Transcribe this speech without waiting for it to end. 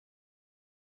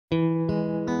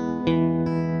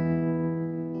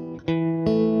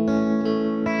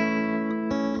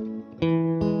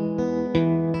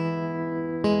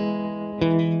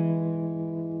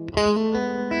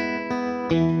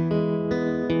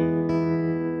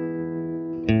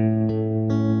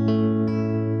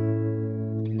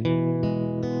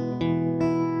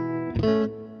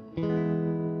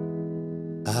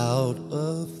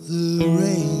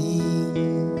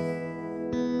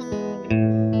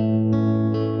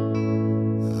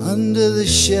under the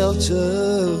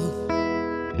shelter.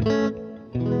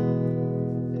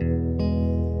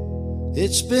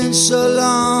 It's been so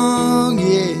long,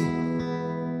 yeah,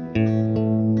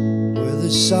 where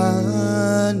the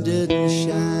sun didn't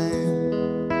shine.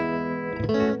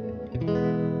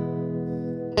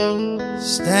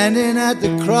 Standing at the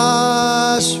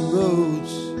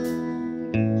crossroads,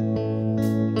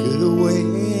 could have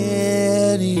went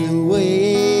either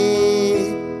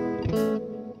way,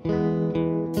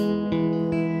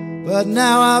 but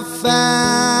now I've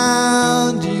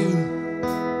found you,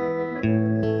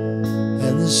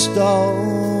 and the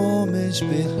storm is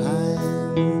behind.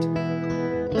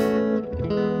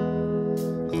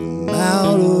 I'm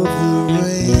out of the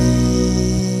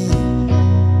rain,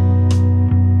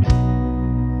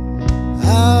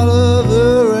 out of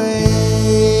the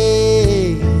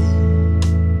rain,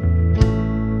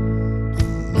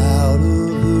 I'm out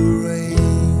of the rain.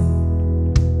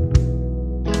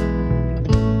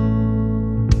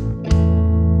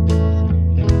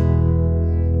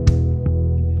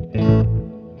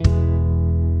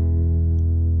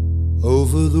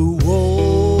 Over the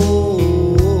wall,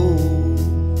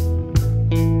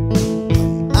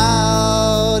 I'm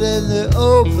out in the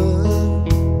open,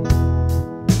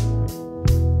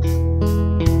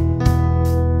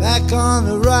 back on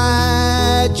the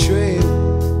right trail,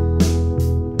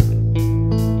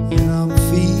 and I'm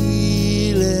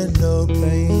feeling no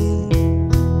pain.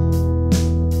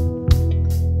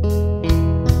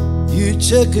 You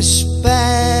took a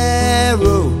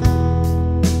sparrow,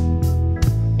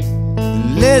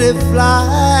 let it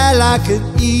fly like an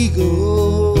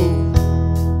eagle.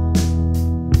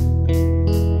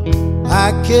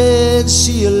 I can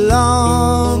see a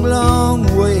long, long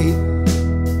way.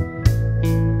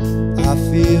 I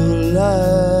feel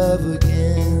love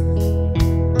again.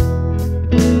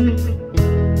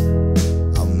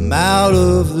 I'm out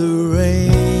of the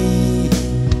rain,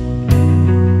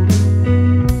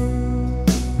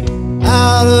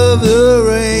 out of the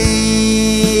rain.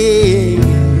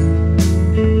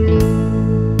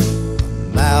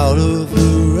 Out of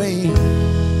the rain,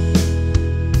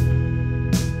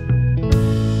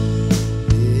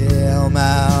 yeah, I'm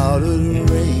out of the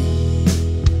rain.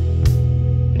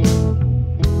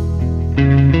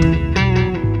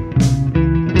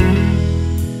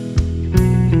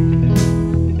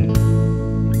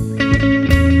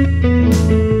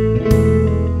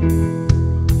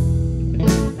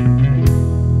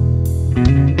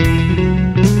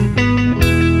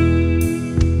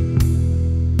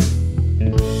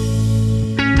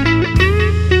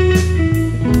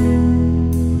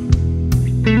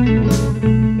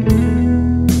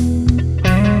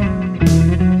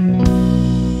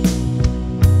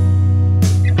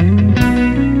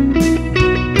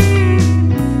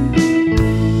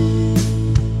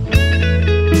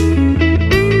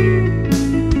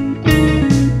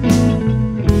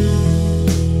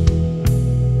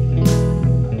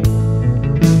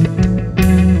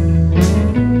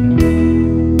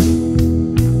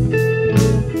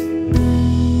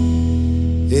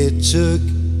 It took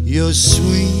your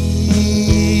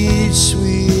sweet,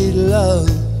 sweet love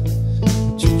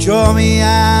to draw me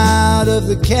out of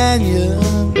the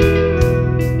canyon,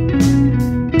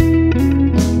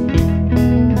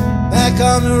 back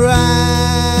on the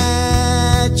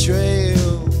right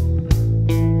trail,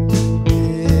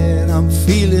 and I'm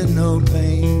feeling no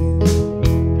pain.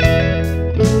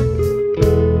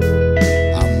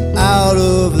 I'm out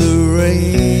of the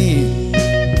rain,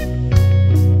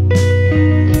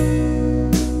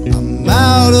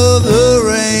 out of the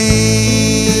rain,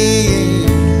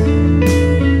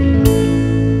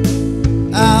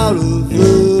 out of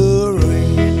the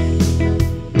rain.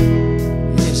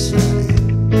 Yes, I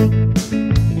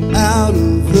am out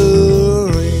of the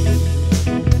rain.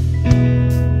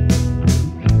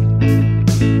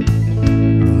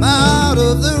 I'm out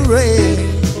of the rain.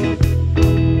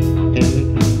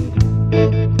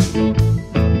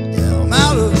 Yeah, I'm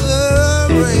out of the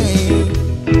rain.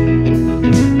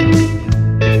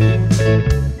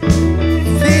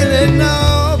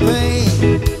 No pain,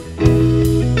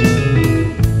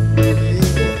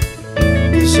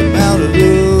 yes, I'm out of the rain.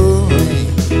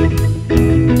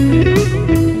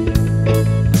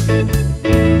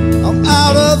 I'm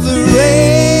out of the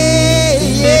rain.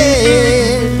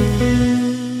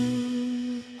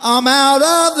 I'm out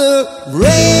of the rain.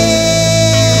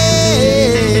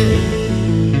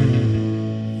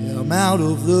 I'm out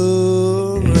of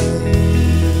the rain.